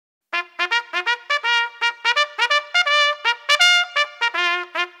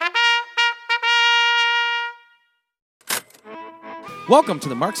Welcome to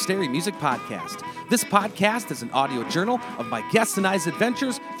the Mark Stary Music Podcast. This podcast is an audio journal of my guests and I's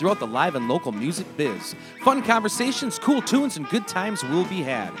adventures throughout the live and local music biz. Fun conversations, cool tunes, and good times will be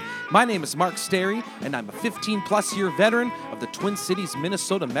had. My name is Mark Stary, and I'm a 15-plus year veteran of the Twin Cities,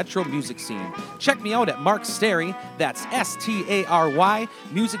 Minnesota metro music scene. Check me out at Mark Stary, that's S-T-A-R-Y,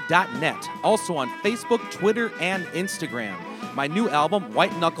 music.net. Also on Facebook, Twitter, and Instagram. My new album,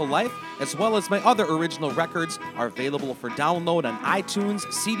 White Knuckle Life, as well as my other original records, are available for download on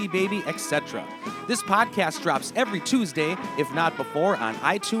iTunes, CD Baby, etc. This podcast drops every Tuesday, if not before, on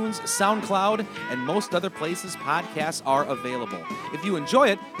iTunes, SoundCloud, and most other places podcasts are available. If you enjoy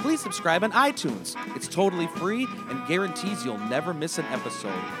it, please subscribe on iTunes. It's totally free and guarantees you'll never miss an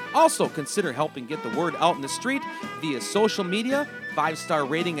episode. Also, consider helping get the word out in the street via social media, 5-star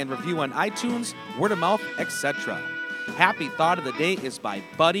rating and review on iTunes, word of mouth, etc. Happy Thought of the Day is by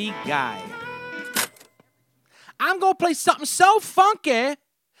Buddy Guy. I'm going to play something so funky,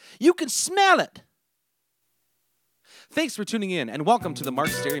 you can smell it. Thanks for tuning in, and welcome to the Mark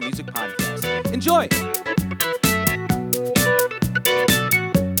Stary Music Podcast. Enjoy!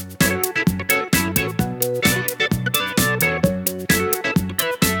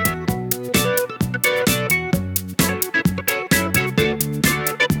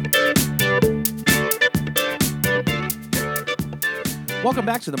 Welcome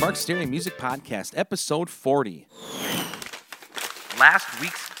back to the Mark Stary Music Podcast, episode 40. Last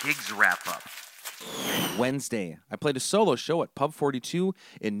week's gigs wrap-up. Wednesday, I played a solo show at Pub 42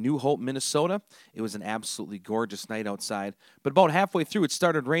 in New Hope, Minnesota. It was an absolutely gorgeous night outside, but about halfway through it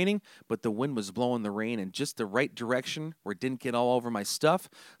started raining, but the wind was blowing the rain in just the right direction where it didn't get all over my stuff,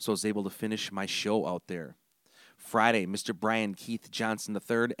 so I was able to finish my show out there. Friday, Mr. Brian Keith Johnson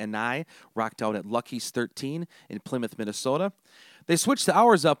III and I rocked out at Lucky's 13 in Plymouth, Minnesota. They switched the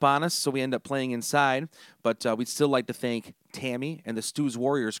hours up on us, so we ended up playing inside, but we'd still like to thank Tammy and the Stu's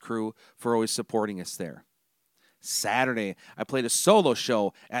Warriors crew for always supporting us there. Saturday, I played a solo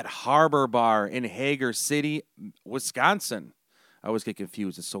show at Harbor Bar in Hager City, Wisconsin. I always get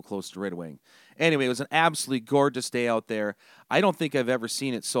confused. It's so close to Red Wing. Anyway, it was an absolutely gorgeous day out there. I don't think I've ever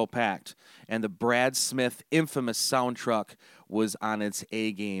seen it so packed. And the Brad Smith infamous sound truck was on its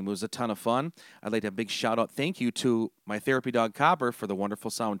A game. It was a ton of fun. I'd like to have a big shout out thank you to my therapy dog Copper for the wonderful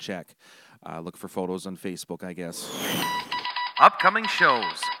sound check. Look for photos on Facebook, I guess. Upcoming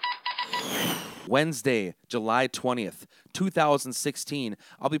shows. Wednesday, July 20th, 2016,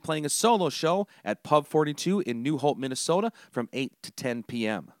 I'll be playing a solo show at Pub 42 in New Hope, Minnesota from 8 to 10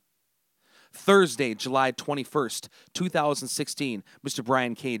 p.m. Thursday, July 21st, 2016, Mr.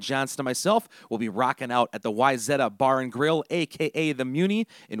 Brian K. Johnson and myself will be rocking out at the Wyzetta Bar and Grill, a.k.a. The Muni,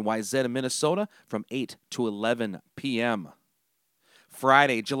 in Wyzetta, Minnesota from 8 to 11 p.m.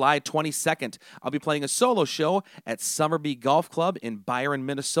 Friday, July 22nd, I'll be playing a solo show at Summerby Golf Club in Byron,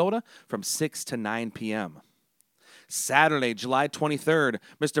 Minnesota from 6 to 9 p.m. Saturday, July 23rd,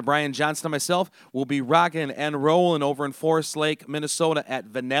 Mr. Brian Johnson and myself will be rocking and rolling over in Forest Lake, Minnesota at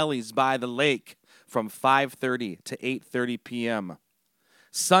Vanelli's by the Lake from 5:30 to 8:30 p.m.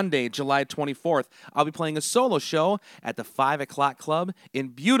 Sunday, July 24th, I'll be playing a solo show at the 5 O'Clock Club in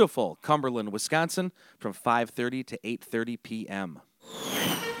beautiful Cumberland, Wisconsin from 5:30 to 8:30 p.m.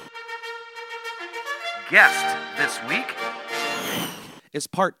 Guest this week is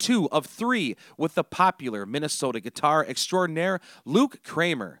part 2 of 3 with the popular Minnesota guitar extraordinaire Luke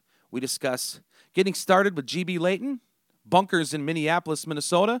Kramer. We discuss getting started with G.B. Layton, bunkers in Minneapolis,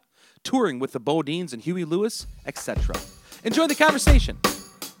 Minnesota, touring with the Bodines and Huey Lewis, etc. Enjoy the conversation.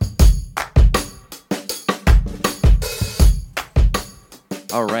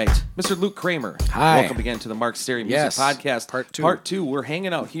 All right, Mr. Luke Kramer. Hi. Welcome again to the Mark Stary Music Podcast. Part 2. Part 2. We're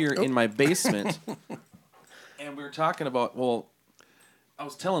hanging out here in my basement, and we were talking about, I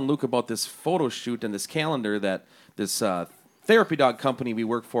was telling Luke about this photo shoot and this calendar that this therapy dog company we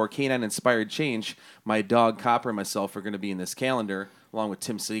work for, Canine Inspired Change, my dog Copper and myself are going to be in this calendar, along with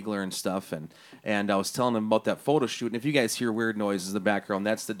Tim Siegler and stuff, and I was telling him about that photo shoot, and if you guys hear weird noises in the background,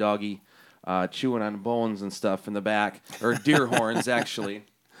 that's the doggy chewing on bones and stuff in the back, or deer horns, actually.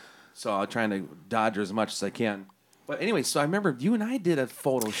 So I'm trying to dodge her as much as I can. But anyway, so I remember you and I did a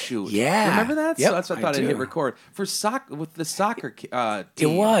photo shoot. Yeah. Remember that? Yep, So that's what I thought I'd do. hit record. For with the soccer team. It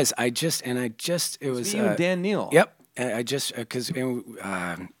was. It was. You and Dan Neal. Yep. Because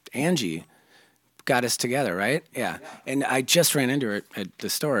Angie got us together, right? Yeah. And I just ran into her at the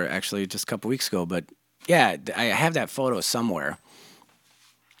store, actually, just a couple weeks ago. But, yeah, I have that photo somewhere.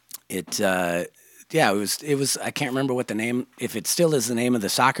 It was. I can't remember what the name. If it still is the name of the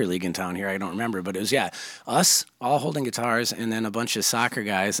soccer league in town here, I don't remember. But it was us all holding guitars, and then a bunch of soccer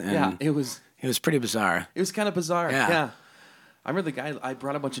guys, and it was pretty bizarre. It was kind of bizarre. Yeah. I remember the guy. I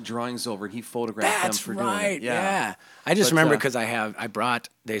brought a bunch of drawings over, and he photographed That's them for right. doing it. Yeah. I just But, remember because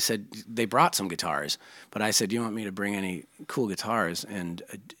they said they brought some guitars, but I said, "Do you want me to bring any cool guitars?" And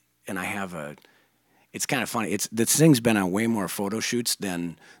I have it's kind of funny. This thing's been on way more photo shoots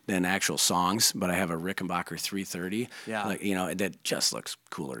than actual songs, but I have a Rickenbacker 330. Yeah. Like, that just looks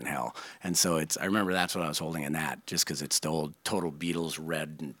cooler than hell. And so I remember that's what I was holding in that, just because it's the old Total Beatles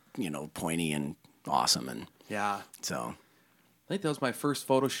red and, pointy and awesome. And Yeah. so. I think that was my first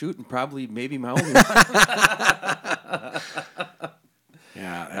photo shoot, and probably maybe my only one.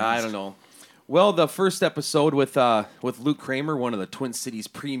 Yeah. I don't know. Well, the first episode with Luke Kramer, one of the Twin Cities'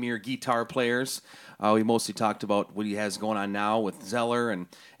 premier guitar players. We mostly talked about what he has going on now with Zeller, and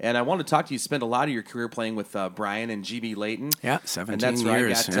I want to talk to you. You spent a lot of your career playing with Brian and GB Layton. Yeah, 17 and that's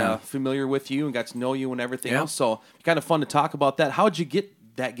years. where I got familiar with you and got to know you and everything Yeah. else. So kind of fun to talk about that. How'd you get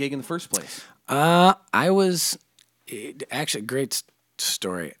that gig in the first place? I was actually great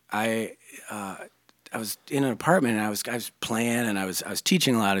story. I was in an apartment and I was playing and I was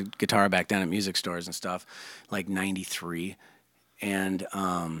teaching a lot of guitar back then at music stores and stuff, like '93, and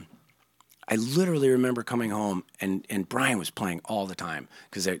I literally remember coming home and Brian was playing all the time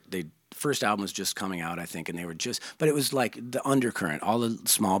because they first album was just coming out, I think, and they were but it was like the undercurrent, all the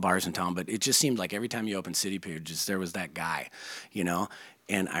small bars in town, but it just seemed like every time you opened City Pages, there was that guy,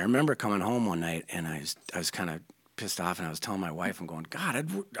 And I remember coming home one night and I was kind of pissed off, and I was telling my wife, I'm going, God,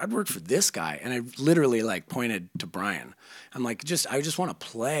 I'd work for this guy, and I literally pointed to Brian. I'm like, I just want to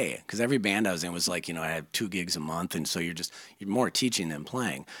play, because every band I was in was I had 2 gigs a month, and so you're more teaching than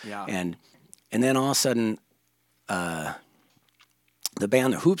playing. Yeah. And then all of a sudden, the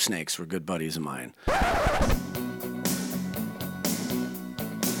band the Hoop Snakes were good buddies of mine.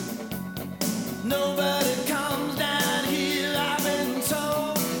 Nobody comes down here, I've been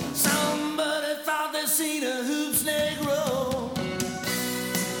told. Somebody thought they seen a hoop snake roll.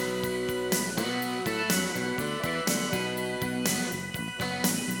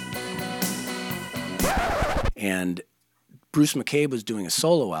 And Bruce McCabe was doing a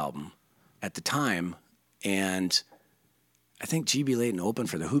solo album at the time, and I think GB Layton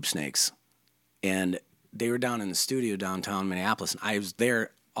opened for the Hoop Snakes, and they were down in the studio downtown Minneapolis, and I was there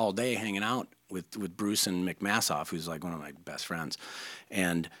all day hanging out with Bruce and Mick Massoff, who's like one of my best friends,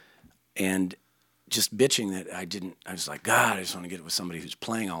 and just bitching that I was like, God, I just want to get with somebody who's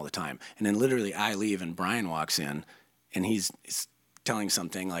playing all the time. And then literally I leave and Brian walks in, and he's telling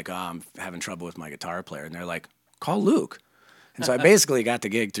something like, oh, I'm having trouble with my guitar player, and they're like, call Luke. And so I basically got the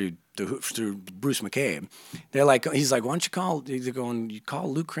gig through Bruce McCabe. He's like, why don't you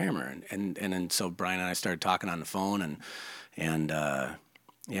call Luke Kramer? And then so Brian and I started talking on the phone, and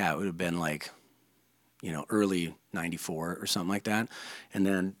yeah, it would have been early '94 or something like that. And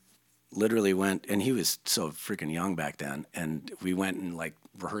then literally went, and he was so freaking young back then, and we went and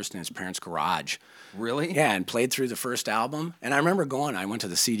rehearsed in his parents' garage. Really? Yeah, and played through the first album. And I remember I went to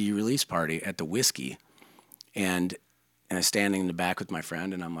the CD release party at the Whiskey, and I was standing in the back with my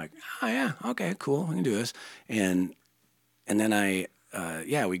friend, and I'm like, oh yeah, okay, cool, we can do this. And then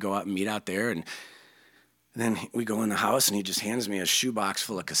we go out and meet out there, and then we go in the house, and he just hands me a shoebox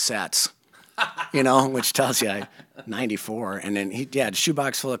full of cassettes, which tells you 94. And then a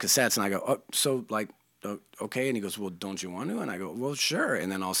shoebox full of cassettes, and I go, oh, so okay. And he goes, well, don't you want to? And I go, well, sure. And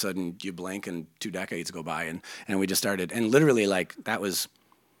then all of a sudden you blink and 2 decades go by, and we just started, and literally that was,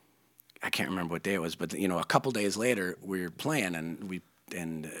 I can't remember what day it was, but a couple days later we were playing, and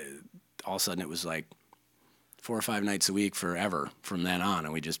all of a sudden it was 4 or 5 nights a week forever from then on,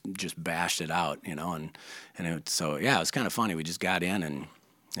 and we just bashed it out, so yeah, it was kind of funny. We just got in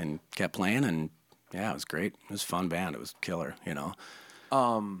and kept playing, and yeah, it was great. It was a fun band. It was killer,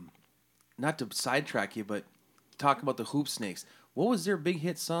 Not to sidetrack you, but talk about the Hoop Snakes. What was their big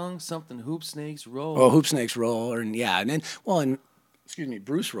hit song? Something Hoop Snakes Roll. Oh, Hoop Snakes Roll, excuse me,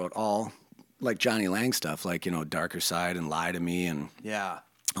 Bruce wrote all Johnny Lang stuff, Darker Side and Lie to Me and Yeah.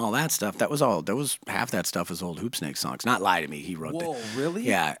 all that stuff. That was half that stuff was old Hoop Snake songs. Not Lie to Me, he wrote that. Whoa, really?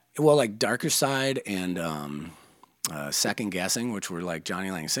 Yeah. Well, Darker Side and Second Guessing, which were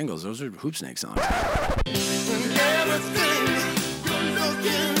Johnny Lang singles, those are Hoop Snake songs. Everything you're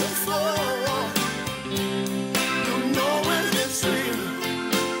looking for, you know when it's real.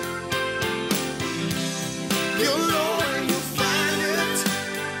 You'll know when you find it.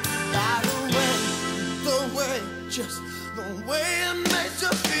 By the way, just the way it makes you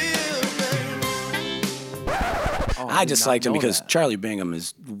feel, baby. Oh, I just liked him because that. Charlie Bingham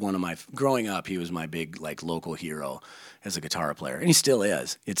is one of my, growing up, he was my big local hero as a guitar player, and he still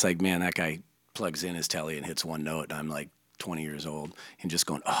is. It's man, that guy plugs in his telly and hits one note, and I'm 20 years old and just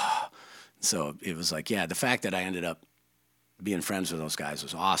going, oh. So it was the fact that I ended up being friends with those guys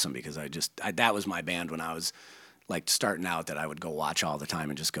was awesome because that was my band when I was like starting out, that I would go watch all the time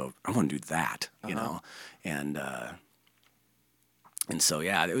and just go, I want to do that, you know? And so,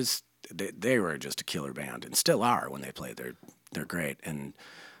 yeah, it was, they were just a killer band and still are when they play. They're great. And,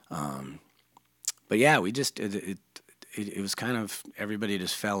 but yeah, we just, it was kind of, everybody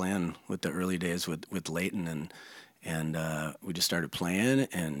just fell in with the early days with Leighton and we just started playing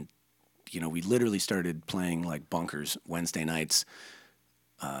and, you know, we literally started playing like Bunkers Wednesday nights,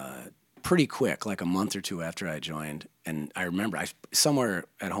 pretty quick, like a month or two after I joined. And I remember somewhere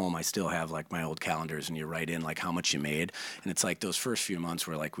at home I still have like my old calendars, and you write in like how much you made, and it's like those first few months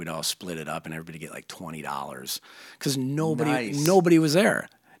where like we'd all split it up and everybody get like $20 because nobody was there,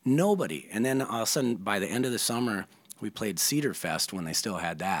 nobody. And then all of a sudden by the end of the summer we played Cedar Fest when they still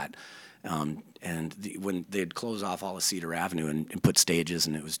had that, when they'd close off all of Cedar Avenue and put stages,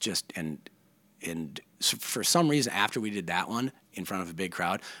 and it was just and so for some reason, after we did that one in front of a big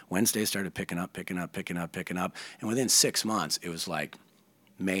crowd, Wednesday started picking up. And within 6 months, it was like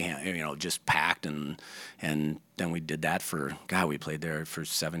mayhem, you know, just packed. And then we did that we played there for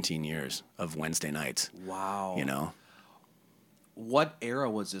 17 years of Wednesday nights. Wow. You know? What era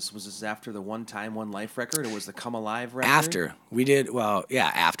was this? Was this after the One Time, One Life record, or was the Come Alive record? After. We did, well,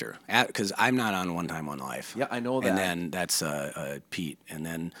 yeah, after. Because I'm not on One Time, One Life. Yeah, I know that. And then that's Pete. And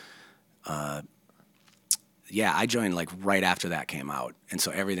then... yeah, I joined like right after that came out, and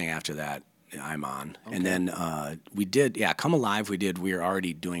so everything after that I'm on. Okay. And then we did, Come Alive. We were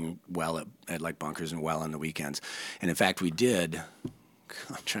already doing well at like Bunkers and well on the weekends, and in fact we did.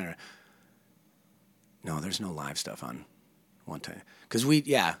 I'm trying to. No, there's no live stuff on One Time because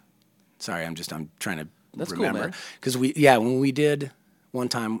Sorry, I'm trying to That's remember because when we did One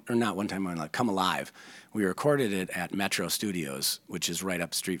Time or not One Time on like Come Alive. We recorded it at Metro Studios, which is right up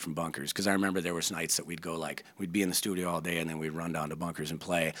the street from Bunkers. Because I remember there was nights that we'd go we'd be in the studio all day and then we'd run down to Bunkers and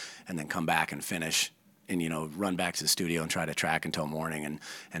play and then come back and finish and, you know, run back to the studio and try to track until morning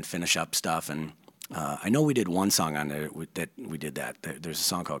and finish up stuff. And I know we did one song on there that we did that. There's a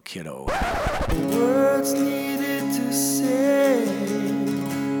song called Kiddo. Words needed to say,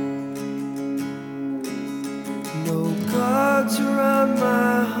 no guards around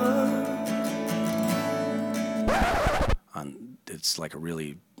my heart. It's like a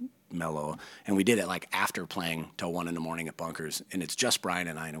really mellow, and we did it like after playing till 1 a.m. at Bunkers, and it's just Brian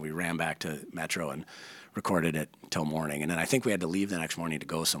and I, and we ran back to Metro and recorded it till morning, and then I think we had to leave the next morning to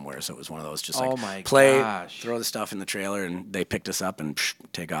go somewhere, so it was one of those just like play, throw the stuff in the trailer, and they picked us up and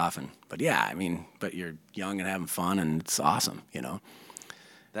take off, but you're young and having fun, and it's awesome, you know.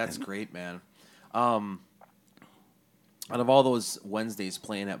 That's great, man. Out of all those Wednesdays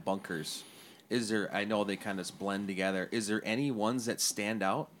playing at Bunkers, I know they kind of blend together. Is there any ones that stand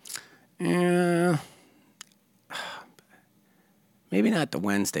out? Yeah. Maybe not the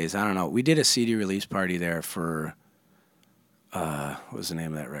Wednesdays. I don't know. We did a CD release party there for, what was the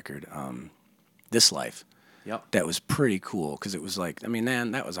name of that record? This Life. Yep. That was pretty cool because it was like,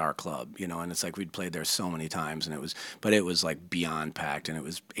 man, that was our club, you know, and it's like we'd played there so many times, and it was like beyond packed, and it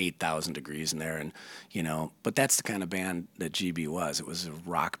was 8,000 degrees in there, and, you know, but that's the kind of band that GB was. It was a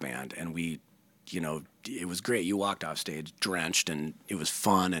rock band, and we, you know, it was great. You walked off stage drenched, and it was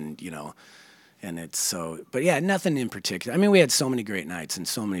fun, and, you know, and it's so, but yeah, nothing in particular. I mean, we had so many great nights and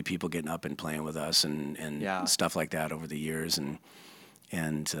so many people getting up and playing with us and stuff like that over the years, and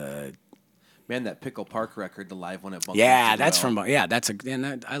man, that Pickle Park record, the live one at Bunkers. Yeah, that's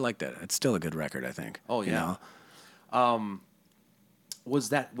I like that. It's still a good record, I think. Oh yeah. You know? Was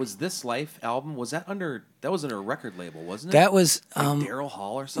This Life album, was that under a record label, wasn't it? That was like Daryl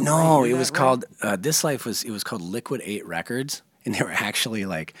Hall or something? No, it was called This Life it was called Liquid 8 Records, and they were actually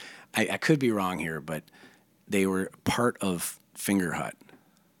like, I could be wrong here, but they were part of Finger Hut.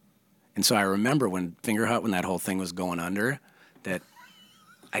 And so I remember when Finger Hut, when that whole thing was going under, that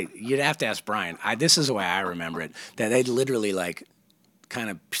you'd have to ask Brian. This is the way I remember it, that they'd literally like kind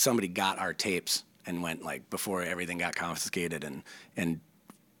of somebody got our tapes and went like before everything got confiscated and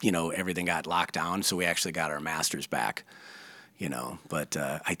you know, everything got locked down, so we actually got our masters back, you know. But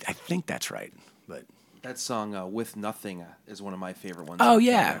I think that's right. But that song With Nothing is one of my favorite ones. Oh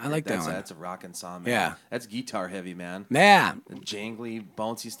yeah, I like that one. That's a rockin' song, man. Yeah, that's guitar heavy, man. Yeah, and jangly,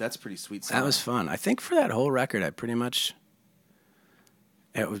 bouncy. That's a pretty sweet song. That was fun. I think for that whole record, I pretty much.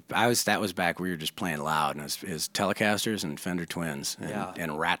 That was back we were just playing loud, and it was Telecasters and Fender Twins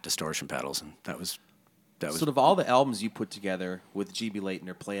and Rat distortion pedals, and that was. Sort of all the albums you put together with GB Leighton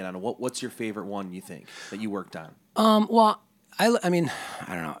or playing on, what's your favorite one you think that you worked on? Well, I mean,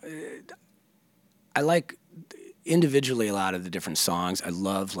 I don't know. I like individually a lot of the different songs. I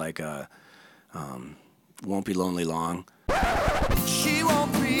love like Won't Be Lonely Long. She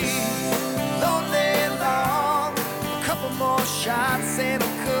won't be lonely long. A couple more shots and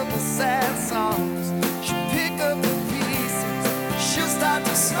a couple sad songs. She'll pick up the pieces. She'll start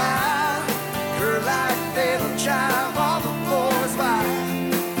to smile. Her life that'll drive all the boys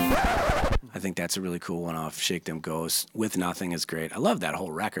wild. I think that's a really cool one off Shake Them Ghosts. With Nothing is great. I love that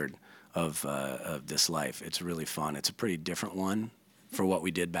whole record of This Life. It's really fun. It's a pretty different one for what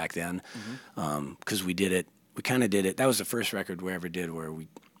we did back then, because we kind of did it. That was the first record we ever did where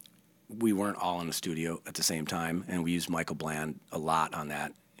we weren't all in the studio at the same time, and we used Michael Bland a lot on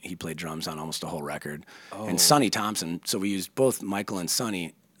that. He played drums on almost the whole record, and Sonny Thompson. So we used both Michael and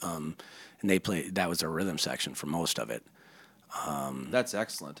Sonny, and they played. That was our rhythm section for most of it. That's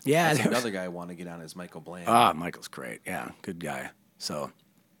excellent. Yeah, That's another guy I want to get on is Michael Bland. Ah, Michael's great. Yeah, good guy. So.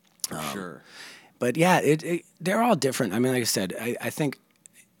 For sure. But yeah, they're all different. I mean, like I said, I think,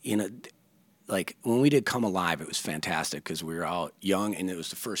 like when we did Come Alive, it was fantastic because we were all young and it was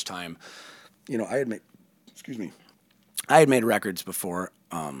the first time, I had made records before.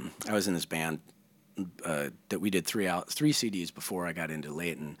 I was in this band that we did three CDs before I got into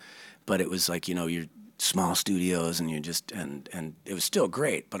Leighton, but it was like, you're small studios and you're just, and it was still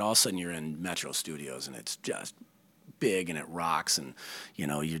great, but all of a sudden you're in Metro Studios and it's just big and it rocks and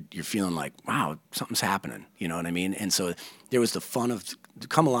you're feeling like, wow, something's happening, you know what I mean? And so there was the fun of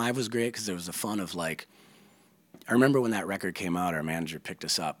Come Alive was great because there was the fun of like, I remember when that record came out, our manager picked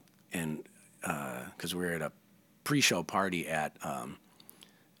us up and because we were at a pre-show party at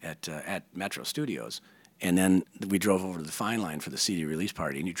Metro Studios, and then we drove over to the Fine Line for the CD release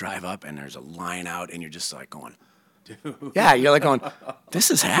party, and you drive up and there's a line out and you're just like going, dude. Yeah, you're like going,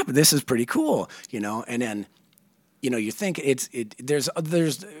 this is happening, this is pretty cool, and then you think there's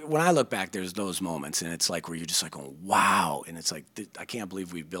when I look back, there's those moments, and it's like where you're just like, oh, wow, and it's like, I can't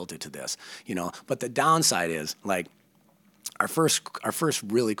believe we built it to this, But the downside is like our first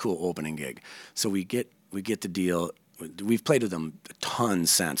really cool opening gig. So we get the deal. We've played with them a ton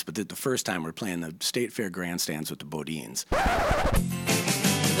since, but the first time we're playing the State Fair grandstands with the Bodines.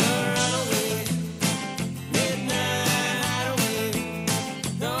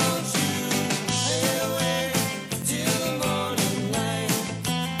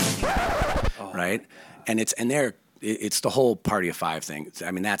 Right, and it's the whole Party of Five thing.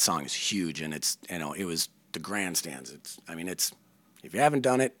 I mean, that song is huge, and it's it was the grandstands. If you haven't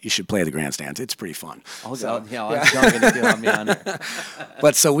done it, you should play the grandstands. It's pretty fun. I'm going to get me on there.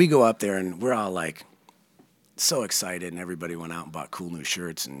 But so we go up there, and we're all like so excited, and everybody went out and bought cool new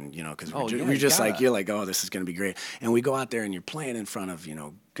shirts, and because we're just like, you're like, oh, this is going to be great. And we go out there, and you're playing in front of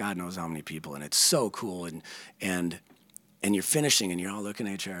God knows how many people, and it's so cool, and you're finishing, and you're all looking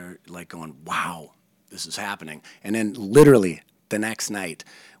at each other like going, wow, this is happening. And then literally the next night,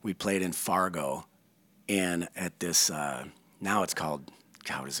 we played in Fargo, and at this, now it's called,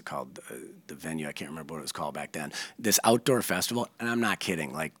 God, what is it called? The venue, I can't remember what it was called back then. This outdoor festival, and I'm not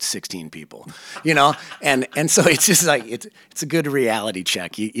kidding, like 16 people, And so it's just like, it's a good reality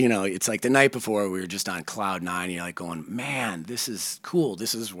check. It's like the night before we were just on cloud nine, and you're like going, man, this is cool.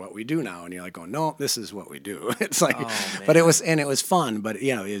 This is what we do now. And you're like going, no, this is what we do. It's like, but it was fun, but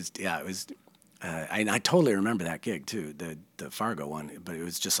it was. I totally remember that gig too, the Fargo one. But it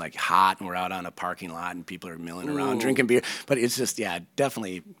was just like hot, and we're out on a parking lot, and people are milling around drinking beer. But it's just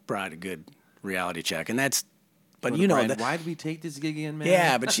definitely brought a good reality check, and that's. But Brian, why did we take this gig again, man?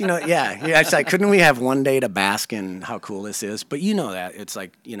 Yeah, but it's like, couldn't we have one day to bask in how cool this is? But that it's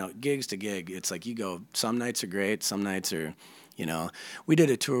like gigs to gig. It's like you go. Some nights are great. Some nights are, We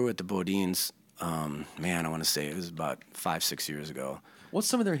did a tour with the Bodines. I want to say it was about 5-6 years ago. What's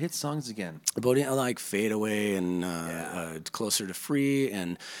some of their hit songs again? Bodine, like Fade Away and Closer to Free,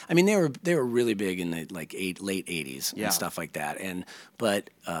 and I mean they were really big in the late '80s and stuff like that. But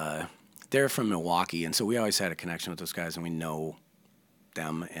they're from Milwaukee, and so we always had a connection with those guys, and we know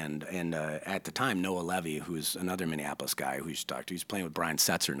them. And at the time, Noah Levy, who's another Minneapolis guy who you should talk to, he's playing with Brian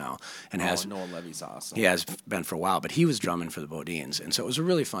Setzer now, and Noah Levy's awesome. He has been for a while, but he was drumming for the Bodines, and so it was a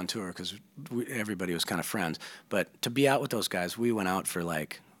really fun tour because everybody was kind of friends. But to be out with those guys, we went out for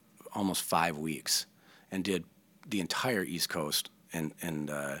like almost 5 weeks and did the entire East Coast, and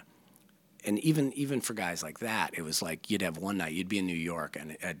even for guys like that, it was like you'd have one night, you'd be in New York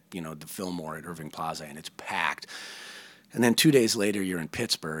and at the Fillmore at Irving Plaza, and it's packed. And then 2 days later, you're in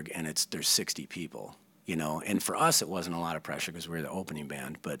Pittsburgh, and there's 60 people, And for us, it wasn't a lot of pressure because we were the opening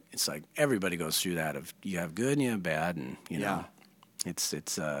band. But it's like everybody goes through that of you have good and you have bad, and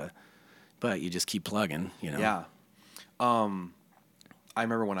it's but you just keep plugging, Yeah. I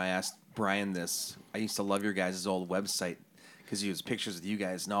remember when I asked Brian this. I used to love your guys' old website because he was pictures with you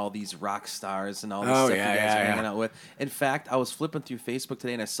guys and all these rock stars and all this Oh, stuff yeah, you guys yeah, are yeah. hanging out with. In fact, I was flipping through Facebook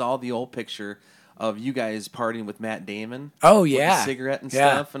today and I saw the old picture of you guys partying with Matt Damon. Oh, with yeah. the cigarette and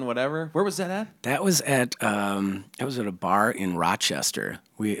Yeah. stuff and whatever. Where was that at? That was at a bar in Rochester.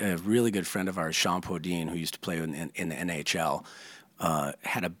 A really good friend of ours, Sean Podine, who used to play in the NHL,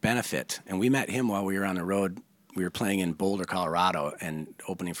 had a benefit, and we met him while we were on the road. We were playing in Boulder, Colorado, and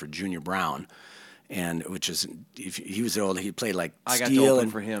opening for Junior Brown, and he was old. He played like I got to steel open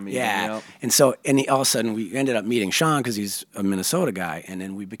and for him, even, yeah. yep. And so all of a sudden we ended up meeting Sean because he's a Minnesota guy, and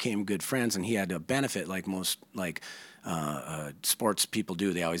then we became good friends. And he had a benefit like most sports people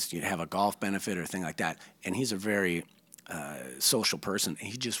do. They always have a golf benefit or a thing like that. And he's a very social person. And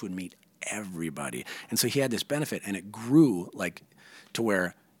he just would meet everybody. And so he had this benefit, and it grew like to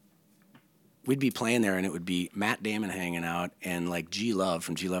where we'd be playing there, and it would be Matt Damon hanging out, and like G Love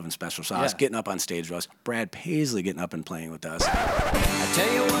from G Love and Special Sauce Yeah. getting up on stage with us. Brad Paisley getting up and playing with us. I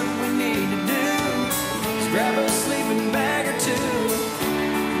tell you what we need to do is grab a sleeping bag or two,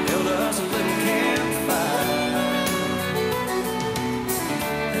 build us a little campfire,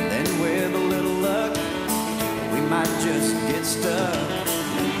 and then with a little luck, we might just get stuck.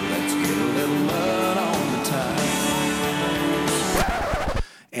 Let's get a little mud on the tire.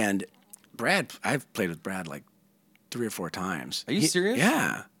 And Brad, I've played with Brad like 3 or 4 times. Are you serious?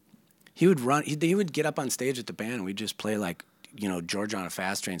 Yeah. He would run. He would get up on stage with the band, and we'd just play like, Georgia on a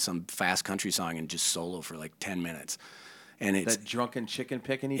Fast Train, some fast country song, and just solo for like 10 minutes. And it's That drunken chicken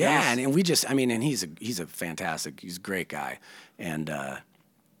picking he yeah, does? and we just, and he's a fantastic, he's a great guy, and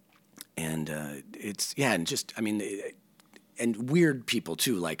it's and just, and weird people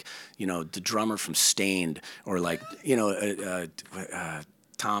too, like the drummer from Stained, or like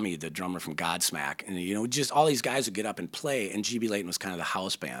Tommy, the drummer from Godsmack, and just all these guys would get up and play, and GB Layton was kind of the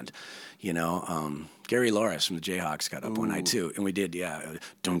house band, Gary Loris from the Jayhawks got up one night too, and we did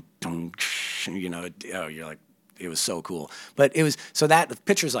dun, dun, you're like, it was so cool. But it was so that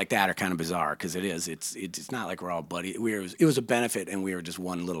pictures like that are kind of bizarre because it's not like we're all buddy. It was a benefit, and we were just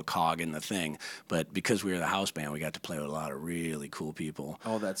one little cog in the thing. But because we were the house band, we got to play with a lot of really cool people.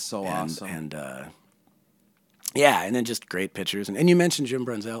 Oh, that's so and, awesome. And yeah, and then just great pictures. And you mentioned Jim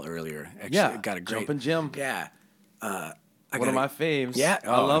Brunzell earlier. Actually, Yeah, got a great Jumpin' Jim. Yeah. One of my faves. Yeah,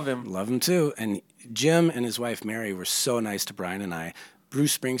 I love him. Love him too. And Jim and his wife Mary were so nice to Brian and I.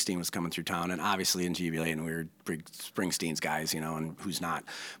 Bruce Springsteen was coming through town, and obviously in GB Layton we were big Springsteen's guys, and who's not.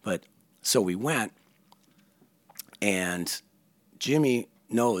 But so we went, and Jimmy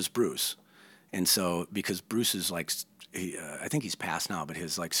knows Bruce, and so because Bruce is like, I think he's passed now, but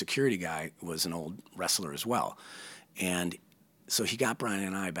his like security guy was an old wrestler as well, and so he got Brian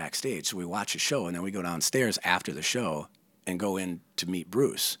and I backstage. So we watch a show, and then we go downstairs after the show and go in to meet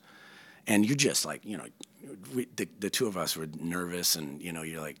Bruce. And you're just like, the two of us were nervous, and,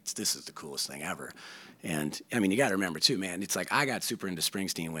 you're like, this is the coolest thing ever. And, you got to remember, too, man, it's like I got super into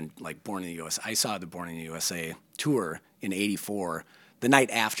Springsteen when, like, Born in the USA. I saw the Born in the USA tour in '84, the night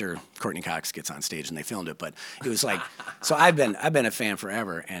after Courtney Cox gets on stage, and they filmed it. But it was like, so I've been a fan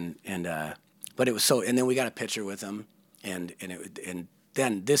forever, but it was so, and then we got a picture with him, and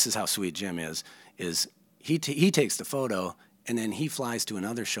then this is how sweet Jim is he takes the photo, and then he flies to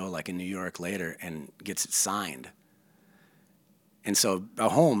another show like in New York later and gets it signed. And so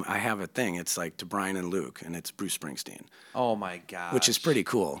at home, I have a thing. It's like to Brian and Luke, and it's Bruce Springsteen. Oh, my God. Which is pretty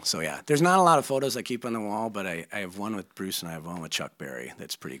cool. So, yeah. There's not a lot of photos I keep on the wall, but I have one with Bruce and I have one with Chuck Berry.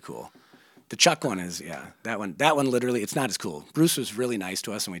 That's pretty cool. The Chuck one is, that one literally, it's not as cool. Bruce was really nice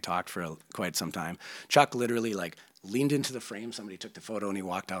to us, and we talked for quite some time. Chuck literally, like, leaned into the frame, somebody took the photo, and he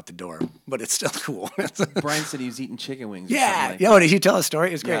walked out the door. But it's still cool. Brian said he was eating chicken wings. Or Yeah. something like Did he tell a story?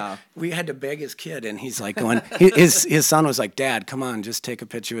 It was great. Yeah. We had to beg his kid, and he's like going, his son was like, Dad, come on, just take a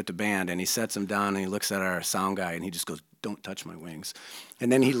picture with the band. And he sets him down, and he looks at our sound guy, and he just goes, don't touch my wings.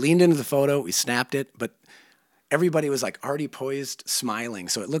 And then he leaned into the photo, we snapped it, but everybody was like already poised, smiling.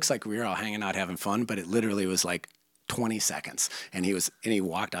 So it looks like we were all hanging out having fun, but it literally was like 20 seconds. And he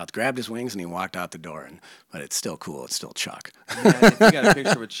walked out, grabbed his wings, and he walked out the door. But it's still cool. It's still Chuck. Yeah, if you got a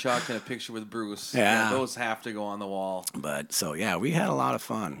picture with Chuck and a picture with Bruce, Yeah. those have to go on the wall. But so, yeah, we had a lot of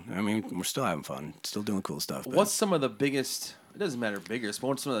fun. We're still having fun, still doing cool stuff. But What's some of the biggest, it doesn't matter biggest, but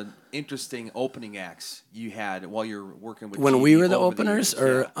what's some of the interesting opening acts you had while you're working with when GB we were the over openers, years?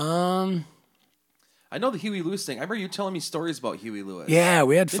 or Yeah. I know the Huey Lewis thing. I remember you telling me stories about Huey Lewis. yeah,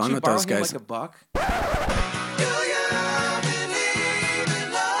 we had Did fun you with borrow those him guys. like a buck?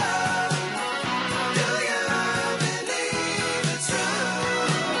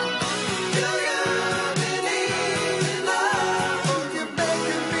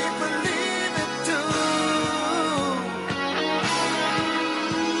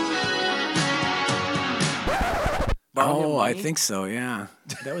 I think so. Yeah,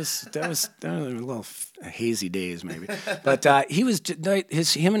 that was a little hazy days maybe, but him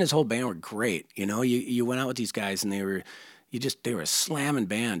and his whole band were great. You know, you went out with these guys and they were a slamming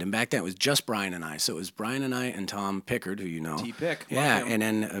band. And back then it was just Brian and I. So it was Brian and I and Tom Pickard, who you know. T-Pick. Yeah, and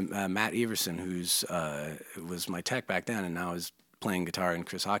then Matt Everson, who's was my tech back then, and now is playing guitar in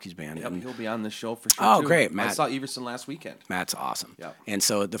Chris Hockey's band. Yep, and he'll be on this show for sure. Oh, too. great, I Matt. saw Everson last weekend. Matt's awesome. Yep. And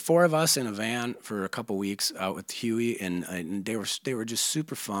so the four of us in a van for a couple weeks out with Huey, and they were just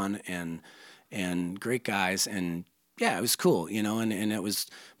super fun and great guys, and yeah, it was cool, you know. And it was,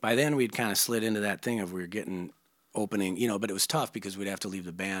 by then we'd kind of slid into that thing of we were getting opening, you know, but it was tough because we'd have to leave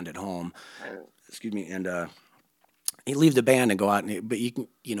the band at home. Excuse me, and you leave the band and go out, but you can,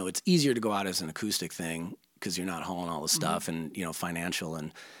 you know, it's easier to go out as an acoustic thing because you're not hauling all the stuff and, you know, financial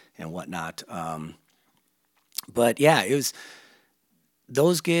and whatnot. But yeah, it was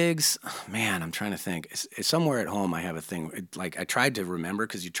those gigs. Man, I'm trying to think. It's somewhere at home I have a thing. Like I tried to remember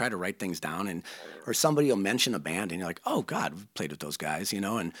because you try to write things down, or somebody will mention a band and you're like, oh God, we've played with those guys, you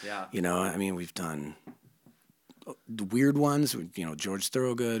know. And you know, I mean, we've done the weird ones, you know, George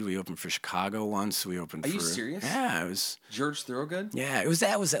Thorogood. We opened for Chicago once. We opened. Are for... you serious? Yeah, it was George Thorogood? Yeah,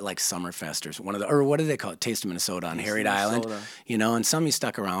 that was at like Summerfest or one of the, or what do they call it? Taste of Minnesota on Harriet Island. You know, and some you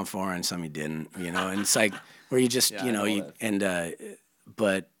stuck around for and some you didn't, you know, and it's like where you just, you know,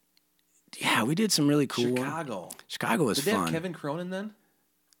 but yeah, we did some really cool. Chicago was Did they fun. have Kevin Cronin then?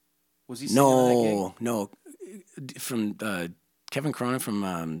 Was he singing on that gig? No, from Kevin Cronin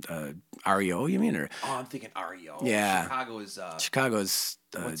from REO, you mean? Or I'm thinking REO. Yeah. Chicago's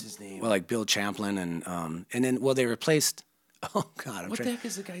what's his name? Well, like Bill Champlin and then they replaced. Oh God, what the heck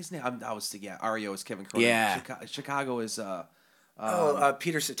is the guy's name? I was thinking. Yeah, REO is Kevin Cronin. Yeah. Chicago is.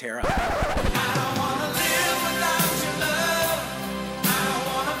 Peter Cetera.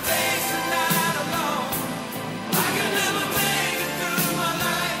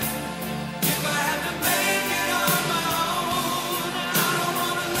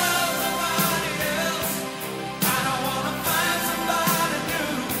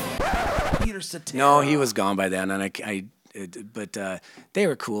 No, he was gone by then, and but they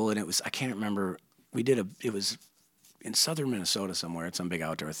were cool, and it was, I can't remember. It was in southern Minnesota somewhere at some big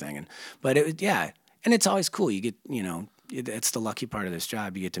outdoor thing, but and it's always cool. You get, you know, it's the lucky part of this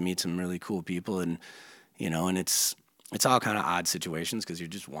job. You get to meet some really cool people, and you know, and it's all kind of odd situations because you're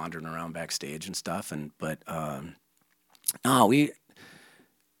just wandering around backstage and stuff,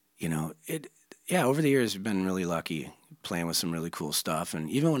 over the years we've been really lucky playing with some really cool stuff. And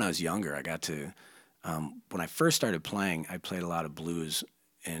even when I was younger, I got to, when I first started playing, I played a lot of blues,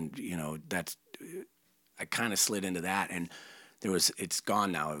 and, you know, I kind of slid into that, and it's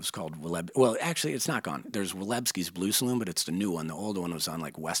gone now. It was called well, actually, it's not gone. There's Wilebski's Blues Saloon, but it's the new one. The old one was on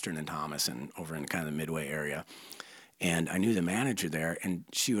like Western and Thomas and over in kind of the Midway area. And I knew the manager there, and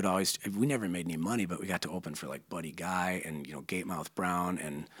she would always, we never made any money, but we got to open for like Buddy Guy and, you know, Gatemouth Brown.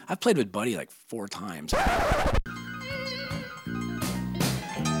 And I've played with Buddy like 4 times.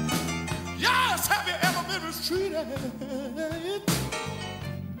 Yes, have you ever been mistreated?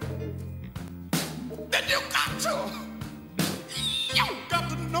 Then you got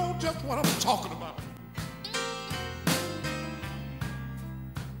to know just what I'm talking about.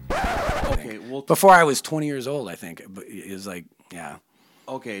 Okay, well, before I was 20 years old, I think. But it was like, yeah.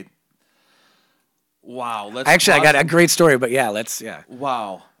 Okay. Wow. I got a great story, but yeah.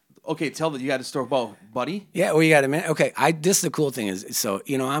 Wow. Okay, you got a story about Buddy? Yeah, well, you got a minute. Okay, this is the cool thing is, so,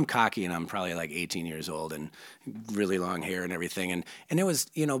 you know, I'm cocky and I'm probably like 18 years old and really long hair and everything. And it was,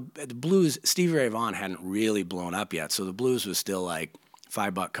 you know, the blues, Stevie Ray Vaughan hadn't really blown up yet. So the blues was still like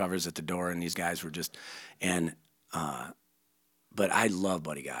 $5 covers at the door, and these guys were just, but I love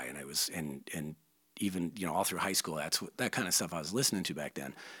Buddy Guy, and I was, and even, you know, all through high school, that kind of stuff I was listening to back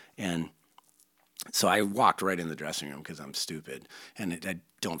then. And so I walked right in the dressing room because I'm stupid, and I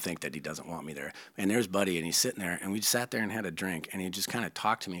don't think that he doesn't want me there. And there's Buddy, and he's sitting there, and we sat there and had a drink, and he just kind of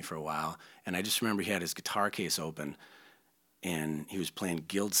talked to me for a while. And I just remember he had his guitar case open, and he was playing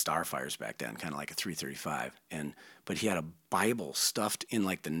Guild Starfires back then, kind of like a 335. But he had a Bible stuffed in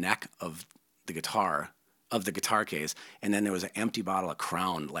like the neck of the guitar case, and then there was an empty bottle of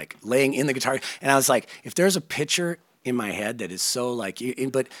Crown like laying in the guitar. And I was like, if there's a picture in my head that is so like,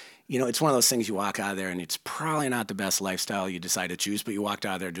 but you know, it's one of those things you walk out of there, and it's probably not the best lifestyle you decide to choose, but you walked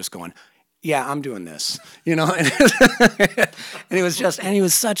out of there just going, yeah, I'm doing this, you know. And it was just, and he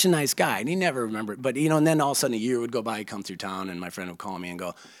was such a nice guy, and he never remembered. But you know, and then all of a sudden a year would go by, he'd come through town, and my friend would call me and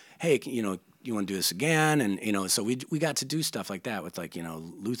go, hey, you know, you want to do this again? And, you know, so we got to do stuff like that with, like, you know,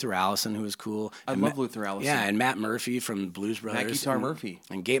 Luther Allison, who was cool. I love Luther Allison. Yeah, and Matt Murphy from Blues Brothers. Matt Guitar Murphy.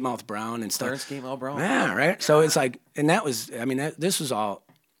 And Gatemouth Brown and stuff. Clarence Gatemouth Brown. Yeah, right? So it's like, and that was, I mean, this was all,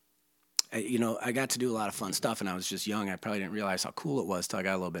 you know, I got to do a lot of fun stuff, and I was just young. I probably didn't realize how cool it was till I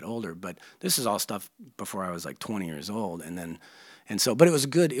got a little bit older. But this is all stuff before I was like 20 years old, but it was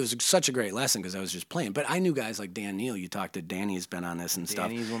good. It was such a great lesson because I was just playing. But I knew guys like Dan Neal. You talked to Danny's been on this and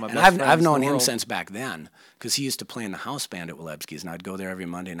Danny's stuff. one of my And best friends I've in known the him world. since back then because he used to play in the house band at Wilebski's, and I'd go there every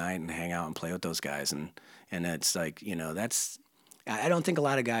Monday night and hang out and play with those guys. And it's like, you know, I don't think a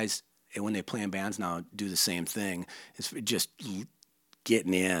lot of guys when they play in bands now do the same thing. It's just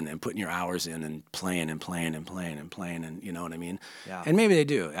getting in and putting your hours in and playing and playing and playing and playing, and you know what I mean? Yeah. And maybe they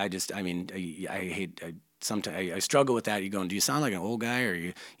do. I struggle with that. You going, do you sound like an old guy, or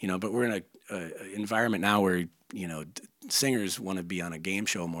you know? But we're in a environment now where, you know, singers want to be on a game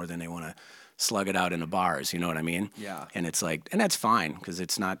show more than they want to slug it out in the bars. You know what I mean? Yeah. And it's like, and that's fine because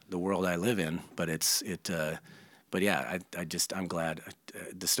it's not the world I live in. But but yeah, I'm glad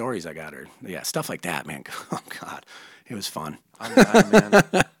the stories I got are stuff like that, man. Oh God, it was fun. I'm glad,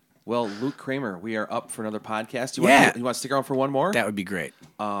 man. Well, Luke Kramer, we are up for another podcast. You want to stick around for one more? That would be great.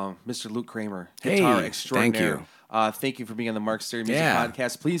 Mr. Luke Kramer, Hey, guitar extraordinaire. thank you. Thank you for being on the Mark Sterry Music Yeah.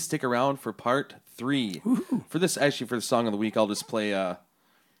 Podcast. Please stick around for part 3. For the song of the week, I'll just play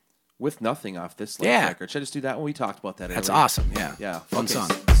With Nothing off this last record. Should I just do that one? We talked about that That's earlier. awesome. Yeah. Yeah. Fun Okay, song.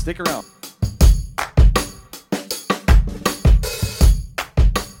 Stick around.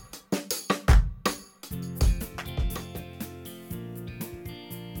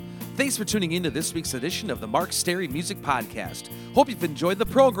 Thanks for tuning in to this week's edition of the Mark Sterry Music Podcast. Hope you've enjoyed the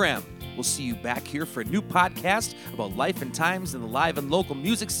program. We'll see you back here for a new podcast about life and times in the live and local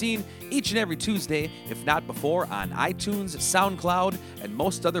music scene each and every Tuesday, if not before, on iTunes, SoundCloud, and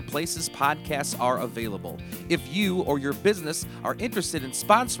most other places podcasts are available. If you or your business are interested in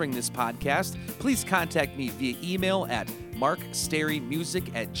sponsoring this podcast, please contact me via email at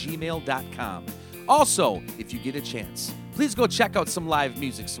marksterrymusic@gmail.com. Also, if you get a chance, please go check out some live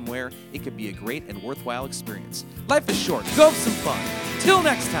music somewhere. It could be a great and worthwhile experience. Life is short. Go have some fun. Till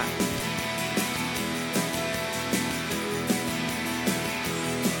next time.